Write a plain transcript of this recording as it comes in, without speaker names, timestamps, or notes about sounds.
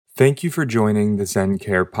Thank you for joining the Zen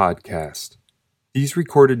Care podcast. These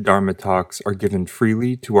recorded Dharma talks are given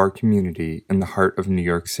freely to our community in the heart of New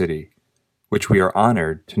York City, which we are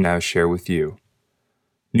honored to now share with you.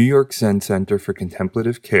 New York Zen Center for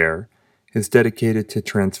Contemplative Care is dedicated to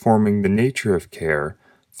transforming the nature of care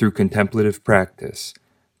through contemplative practice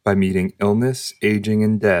by meeting illness, aging,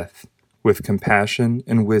 and death with compassion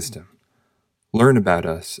and wisdom. Learn about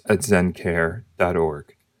us at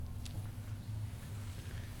zencare.org.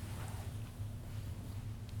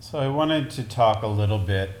 So I wanted to talk a little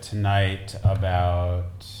bit tonight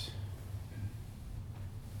about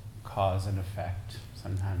cause and effect,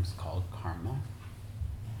 sometimes called karma.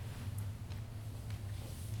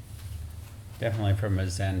 Definitely from a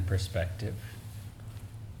Zen perspective.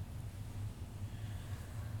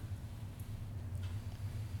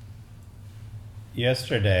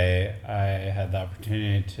 Yesterday, I had the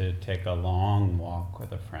opportunity to take a long walk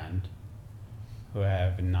with a friend who I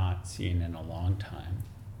have not seen in a long time.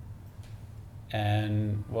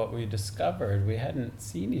 And what we discovered, we hadn't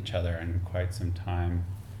seen each other in quite some time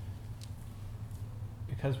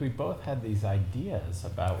because we both had these ideas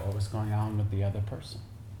about what was going on with the other person.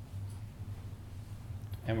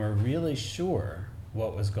 And we're really sure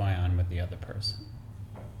what was going on with the other person.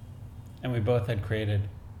 And we both had created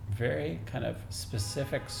very kind of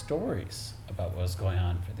specific stories about what was going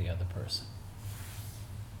on for the other person.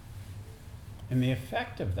 And the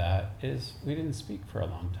effect of that is we didn't speak for a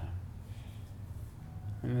long time.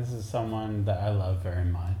 And this is someone that I love very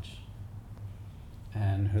much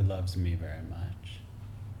and who loves me very much.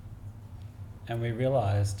 And we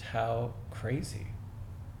realized how crazy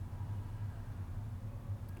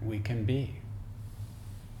we can be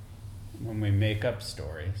when we make up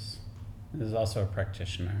stories. This is also a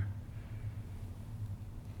practitioner.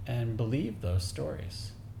 And believe those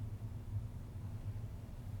stories.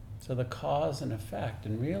 So the cause and effect,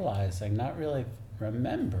 and realizing, not really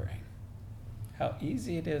remembering how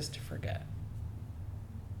easy it is to forget.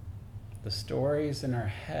 The stories in our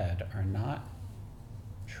head are not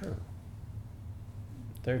true.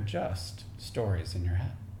 They're just stories in your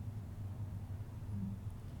head.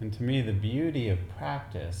 And to me, the beauty of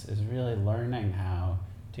practice is really learning how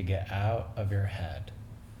to get out of your head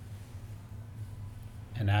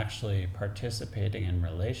and actually participating in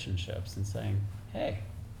relationships and saying, hey,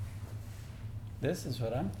 this is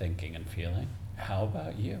what I'm thinking and feeling. How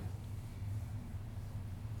about you?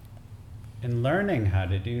 And learning how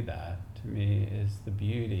to do that, to me, is the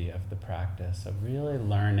beauty of the practice of really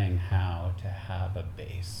learning how to have a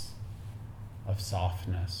base of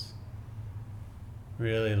softness.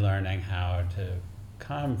 Really learning how to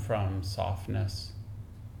come from softness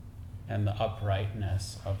and the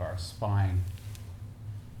uprightness of our spine.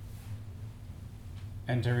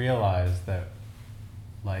 And to realize that,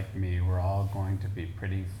 like me, we're all going to be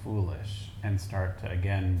pretty foolish and start to,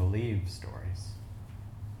 again, believe stories.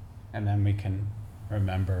 And then we can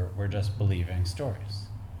remember we're just believing stories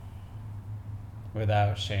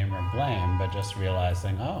without shame or blame, but just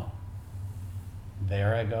realizing, oh,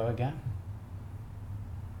 there I go again.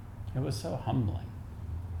 It was so humbling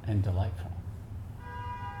and delightful.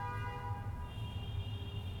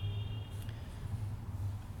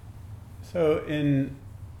 So in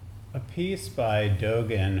a piece by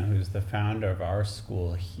Dogen, who's the founder of our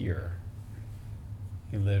school here,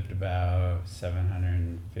 he lived about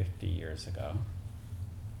 750 years ago.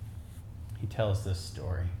 He tells this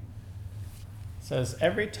story. It says,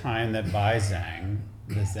 every time that Baizhang,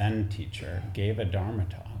 the Zen teacher, gave a Dharma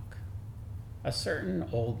talk, a certain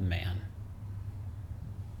old man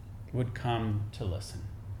would come to listen.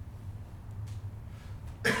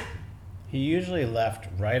 He usually left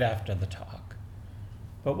right after the talk,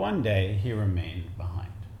 but one day he remained behind.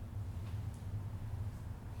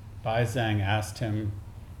 Baizhang asked him,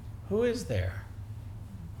 who is there?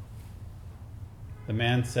 The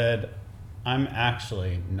man said, I'm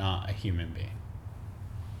actually not a human being.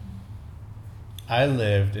 I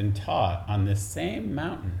lived and taught on this same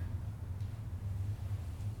mountain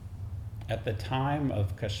at the time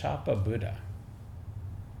of Kassapa Buddha.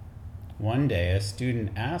 One day, a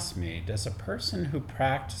student asked me, does a person who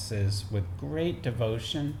practices with great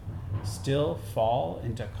devotion still fall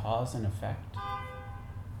into cause and effect?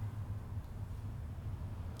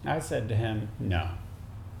 I said to him, no.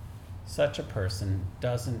 Such a person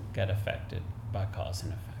doesn't get affected by cause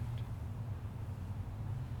and effect.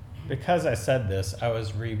 Because I said this, I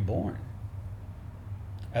was reborn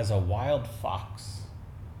as a wild fox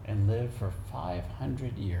and lived for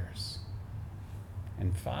 500 years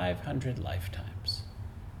and 500 lifetimes.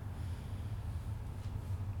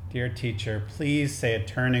 Dear teacher, please say a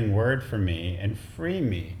turning word for me and free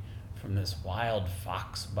me from this wild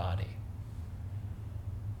fox body.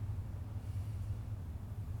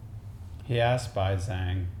 He asked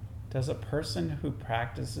Baizhang, does a person who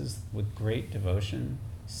practices with great devotion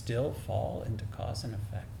still fall into cause and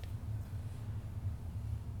effect?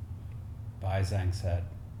 Baizhang said,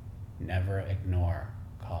 never ignore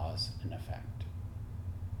cause and effect.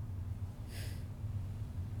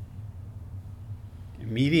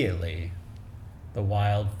 Immediately, the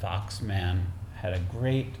wild fox man had a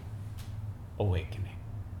great awakening,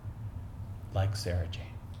 like Sarah Jane.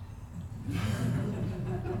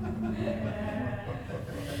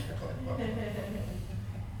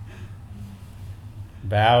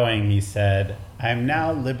 Bowing, he said, I am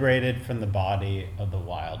now liberated from the body of the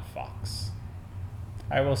wild fox.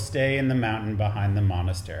 I will stay in the mountain behind the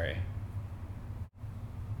monastery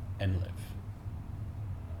and live.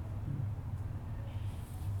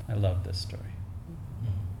 I love this story.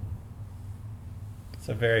 It's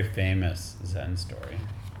a very famous Zen story.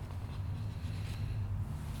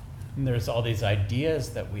 And there's all these ideas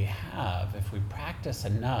that we have. If we practice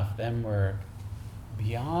enough, then we're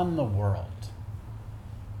beyond the world.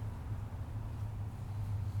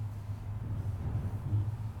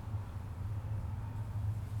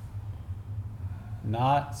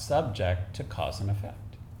 Not subject to cause and effect.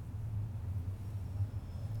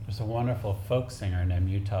 There's a wonderful folk singer named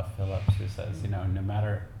Utah Phillips who says, no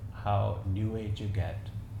matter how new age you get,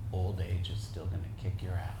 old age is still going to kick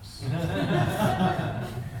your ass.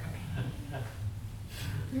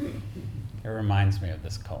 It reminds me of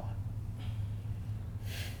this koan.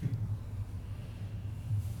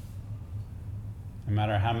 No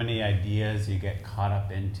matter how many ideas you get caught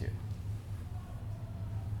up into, you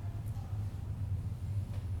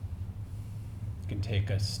can take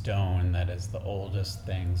a stone that is the oldest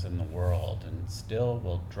things in the world and still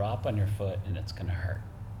will drop on your foot and it's going to hurt.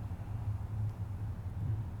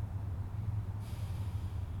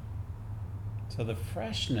 So the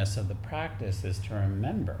freshness of the practice is to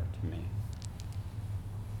remember to me,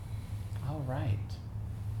 all right,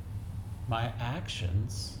 my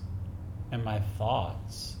actions and my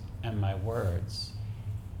thoughts and my words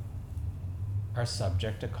are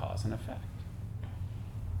subject to cause and effect.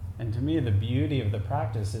 And to me, the beauty of the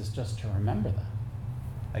practice is just to remember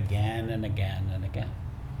that again and again and again.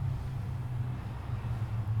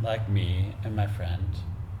 Like me and my friend,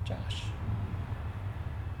 Josh.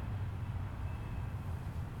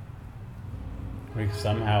 We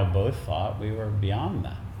somehow both thought we were beyond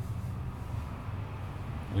that.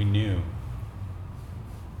 We knew.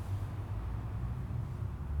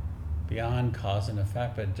 Beyond cause and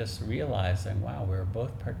effect, but just realizing, wow, we were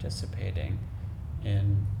both participating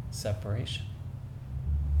in separation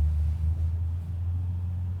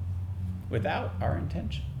without our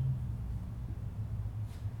intention.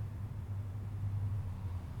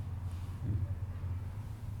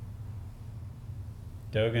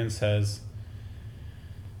 Dogen says,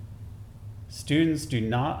 students do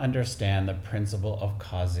not understand the principle of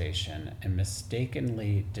causation and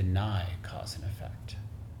mistakenly deny cause and effect.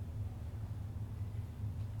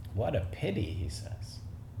 What a pity, he says.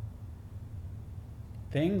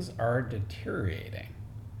 Things are deteriorating,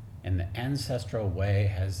 and the ancestral way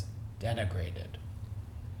has denigrated.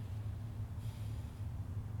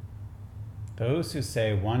 Those who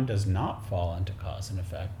say one does not fall into cause and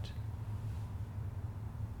effect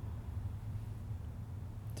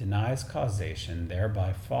denies causation,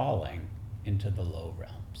 thereby falling into the low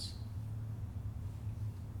realms.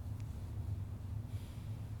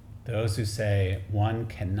 Those who say one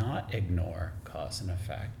cannot ignore cause and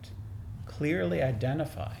effect clearly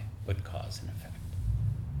identify with cause and effect.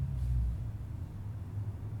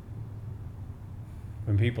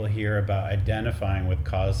 When people hear about identifying with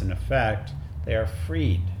cause and effect, they are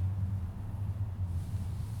freed.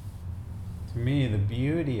 To me, the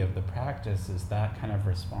beauty of the practice is that kind of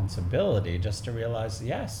responsibility, just to realize,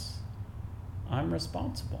 yes, I'm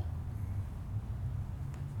responsible.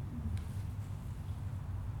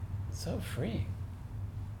 So free.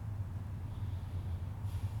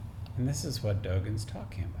 And this is what Dogen's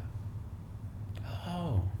talking about.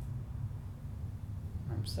 Oh,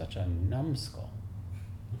 I'm such a numbskull.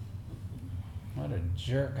 What a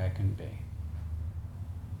jerk I can be.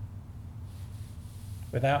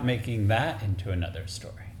 Without making that into another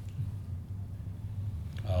story.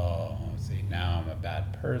 Oh, see, now I'm a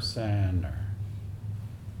bad person, or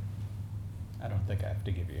I don't think I have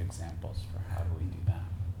to give you examples for how do we do that.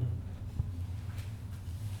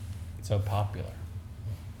 It's so popular.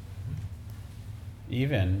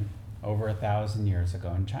 Even over 1,000 years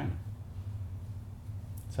ago in China.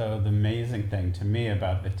 So the amazing thing to me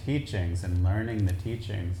about the teachings and learning the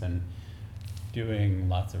teachings and doing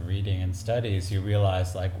lots of reading and studies, you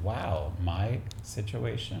realize, like, wow, my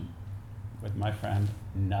situation with my friend,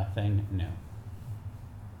 nothing new.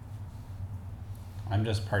 I'm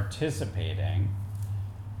just participating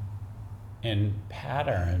in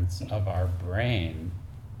patterns of our brain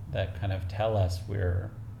that kind of tell us we're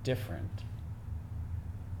different,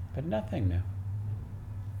 but nothing new.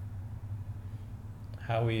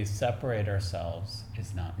 How we separate ourselves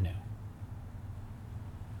is not new.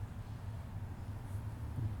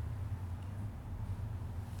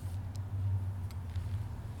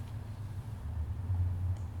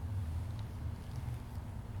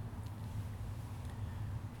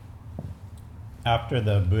 After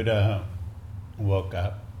the Buddha woke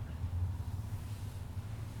up,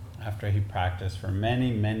 after he practiced for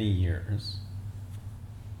many, many years,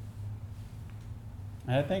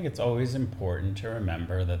 and I think it's always important to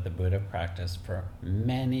remember that the Buddha practiced for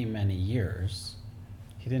many, many years.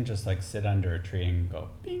 He didn't just like sit under a tree and go,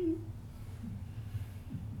 bing.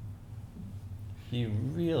 He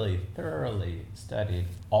really thoroughly studied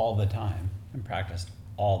all the time and practiced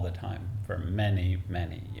all the time for many,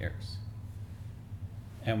 many years.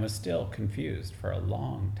 And was still confused for a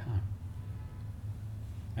long time.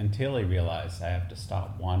 Until he realized, I have to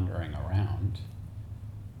stop wandering around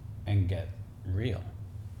and get real.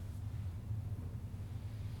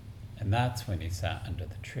 And that's when he sat under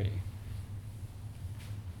the tree.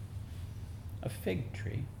 A fig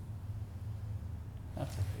tree.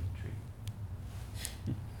 That's a fig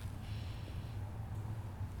tree.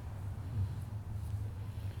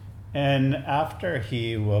 And after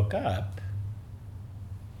he woke up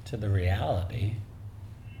to the reality,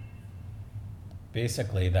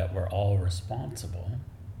 basically, that we're all responsible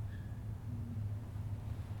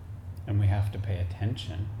and we have to pay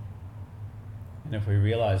attention. And if we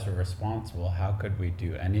realize we're responsible, how could we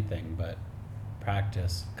do anything but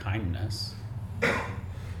practice kindness?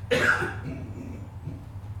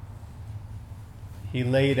 He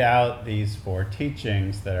laid out these 4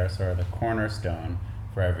 teachings that are sort of the cornerstone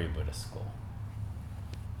for every Buddhist school.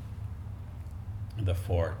 The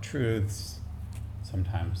 4 truths,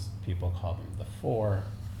 sometimes people call them the 4,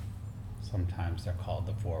 sometimes they're called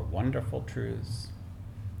the 4 wonderful truths,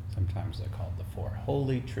 sometimes they're called the 4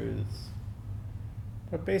 holy truths,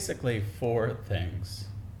 but basically 4 things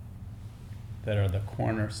that are the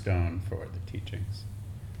cornerstone for the teachings.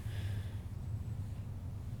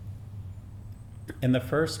 And the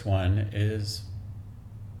first one is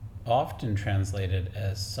often translated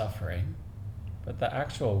as suffering, but the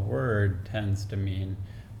actual word tends to mean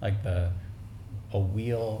like a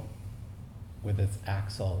wheel with its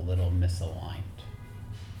axle a little misaligned.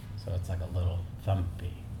 So it's like a little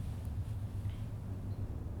thumpy.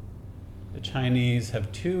 The Chinese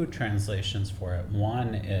have 2 translations for it.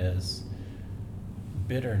 One is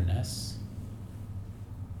bitterness,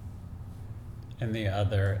 and the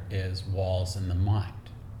other is walls in the mind.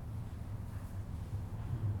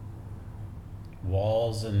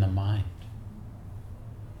 Walls in the mind.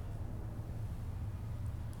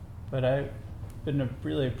 But I've been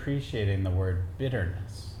really appreciating the word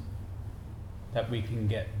bitterness, that we can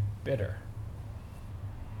get bitter.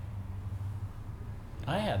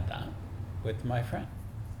 I had that with my friend.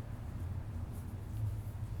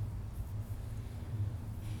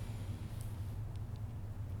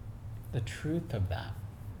 The truth of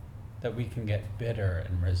that we can get bitter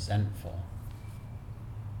and resentful.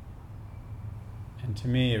 And to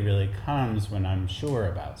me, it really comes when I'm sure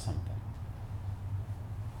about something.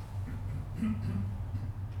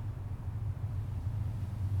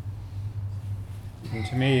 And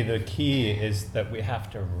to me, the key is that we have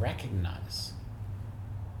to recognize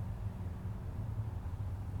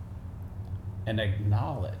and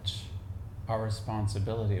acknowledge our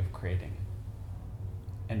responsibility of creating it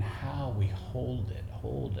and how we hold it,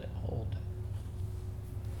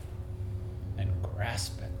 and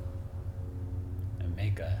grasp it and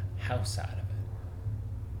make a house out of it.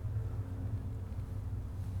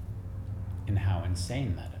 And how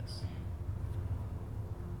insane that is.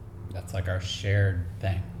 That's like our shared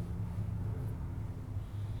thing.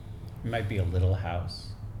 It might be a little house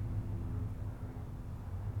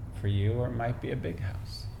for you, or it might be a big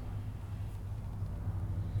house.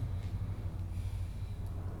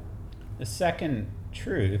 The second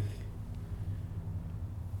truth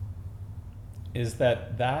is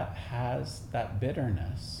that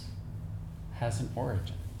bitterness has an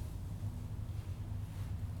origin.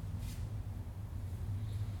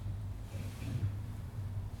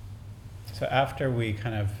 So after we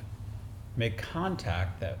kind of make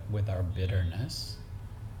contact with our bitterness,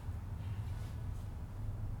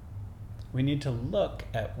 we need to look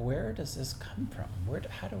at where does this come from?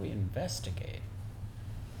 How do we investigate?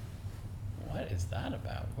 What is that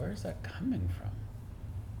about? Where is that coming from?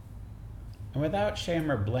 And without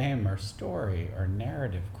shame or blame or story or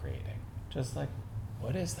narrative creating, just like,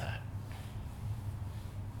 what is that?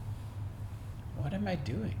 What am I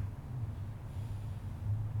doing?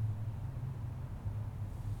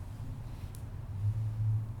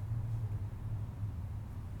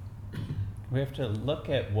 We have to look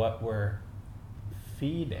at what we're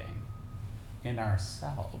feeding in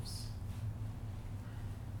ourselves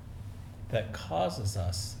that causes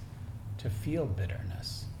us to feel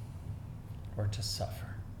bitterness or to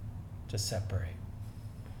suffer, to separate.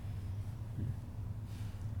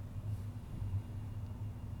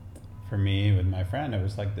 For me, with my friend, it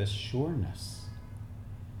was like this sureness.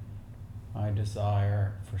 My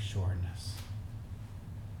desire for sureness.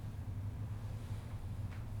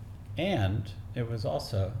 And it was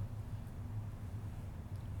also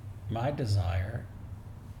my desire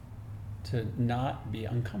to not be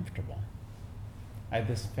uncomfortable. I had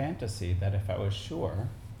this fantasy that if I was sure,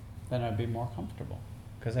 then I'd be more comfortable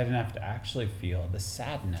because I didn't have to actually feel the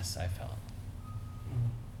sadness I felt.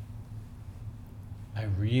 I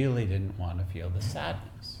really didn't want to feel the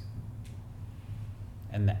sadness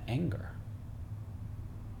and the anger.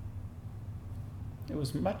 It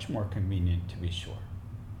was much more convenient to be sure.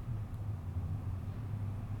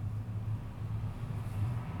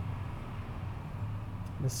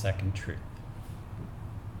 The second truth.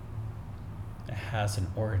 It has an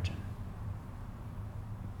origin.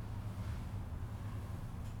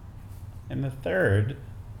 And the third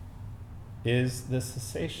is the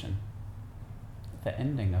cessation, the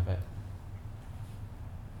ending of it.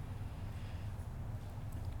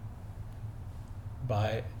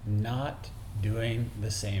 By not doing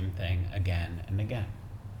the same thing again and again.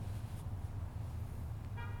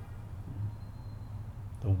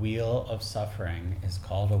 The wheel of suffering is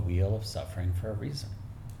called a wheel of suffering for a reason.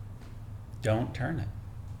 Don't turn it.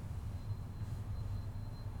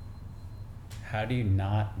 How do you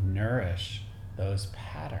not nourish those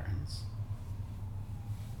patterns?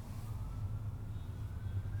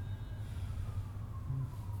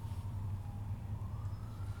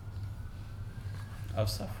 Of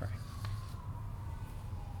suffering.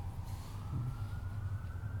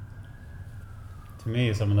 To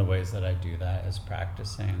me, some of the ways that I do that is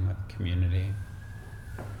practicing with community,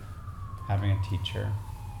 having a teacher,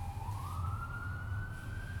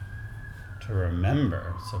 to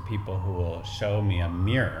remember, so people who will show me a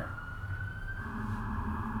mirror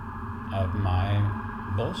of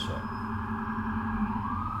my bullshit.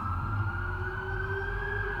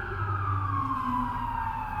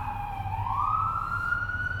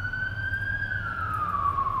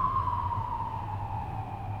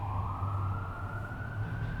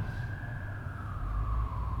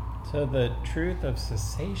 So the truth of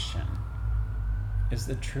cessation is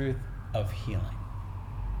the truth of healing.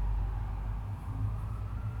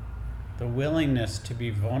 The willingness to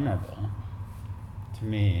be vulnerable, to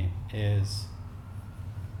me, is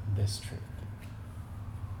this truth.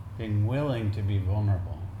 Being willing to be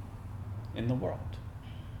vulnerable in the world.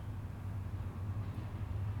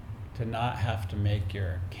 To not have to make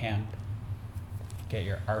your camp, get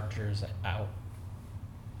your archers out,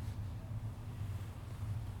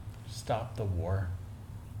 stop the war.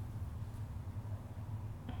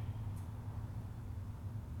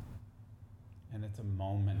 And it's a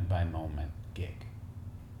moment by moment gig.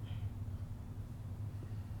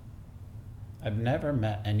 I've never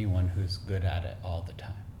met anyone who's good at it all the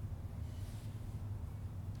time.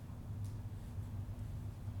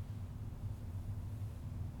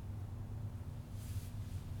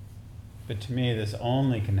 But to me, this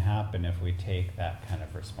only can happen if we take that kind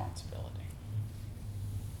of responsibility.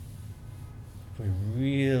 If we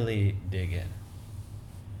really dig in.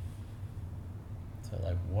 So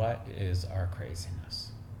like, what is our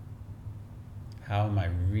craziness? How am I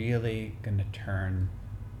really going to turn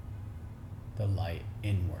the light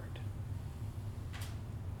inward?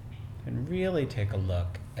 And really take a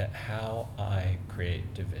look at how I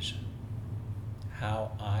create division,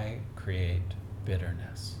 how I create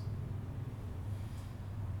bitterness.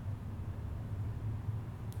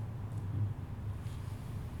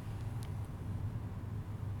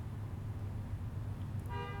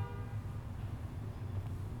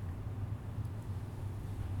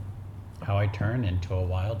 How I turn into a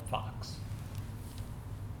wild fox.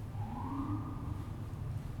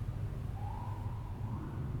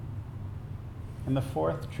 And the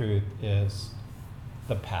fourth truth is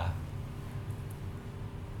the path.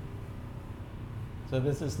 So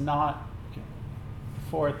this is not,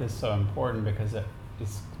 fourth is so important because it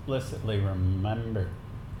is explicitly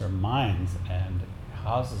reminds and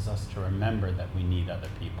causes us to remember that we need other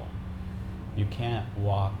people. You can't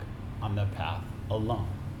walk on the path alone.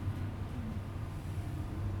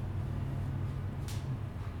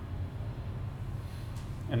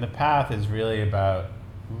 And the path is really about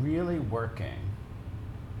really working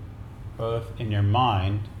both in your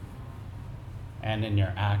mind and in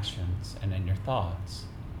your actions and in your thoughts.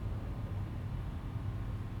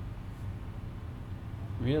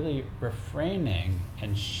 Really refraining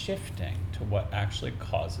and shifting to what actually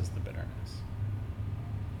causes the bitterness.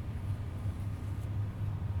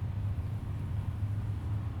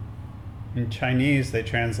 In Chinese, they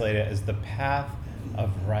translate it as the path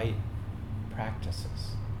of right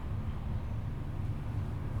practices.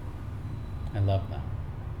 I love that.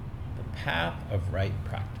 The path of right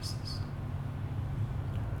practices.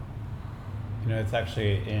 It's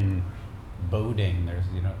actually in boating, there's,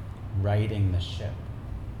 righting the ship.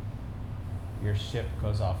 Your ship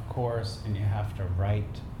goes off course and you have to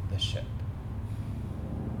right the ship.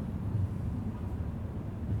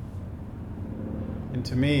 And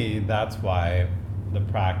to me, that's why the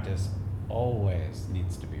practice always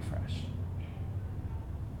needs to be fresh.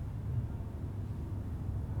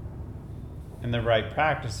 And the right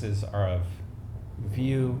practices are of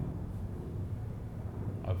view,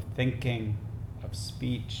 of thinking, of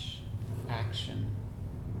speech, action,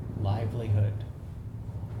 livelihood,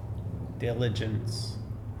 diligence,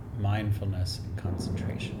 mindfulness, and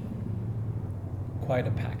concentration. Quite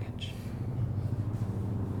a package.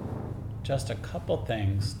 Just a couple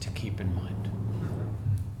things to keep in mind.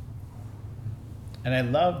 And I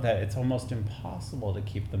love that it's almost impossible to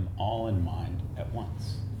keep them all in mind at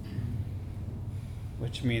once,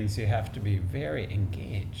 which means you have to be very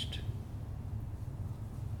engaged.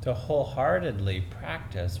 To wholeheartedly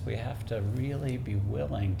practice, we have to really be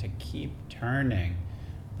willing to keep turning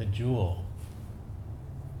the jewel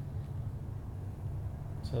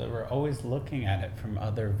so that we're always looking at it from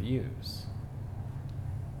other views.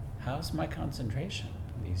 How's my concentration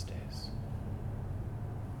these days?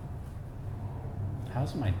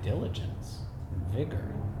 How's my diligence and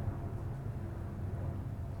vigor?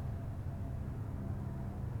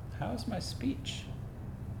 How's my speech?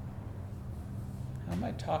 How am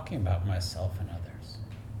I talking about myself and others?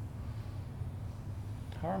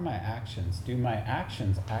 How are my actions? Do my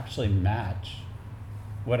actions actually match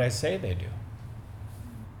what I say they do?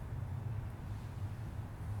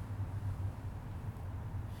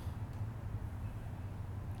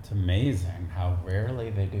 It's amazing how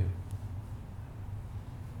rarely they do.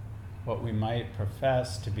 What we might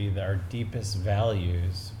profess to be our deepest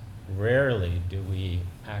values, rarely do we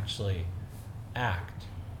actually act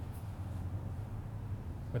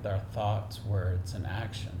with our thoughts, words, and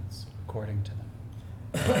actions according to them.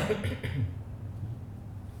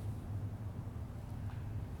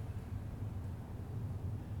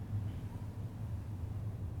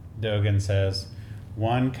 Dogen says,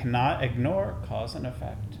 one cannot ignore cause and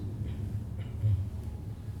effect.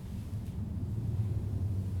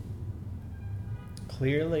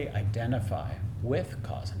 Clearly identify with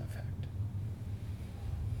cause and effect.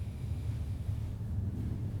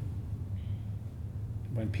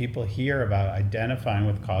 When people hear about identifying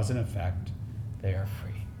with cause and effect, they are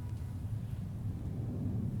free.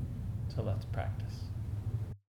 So let's practice.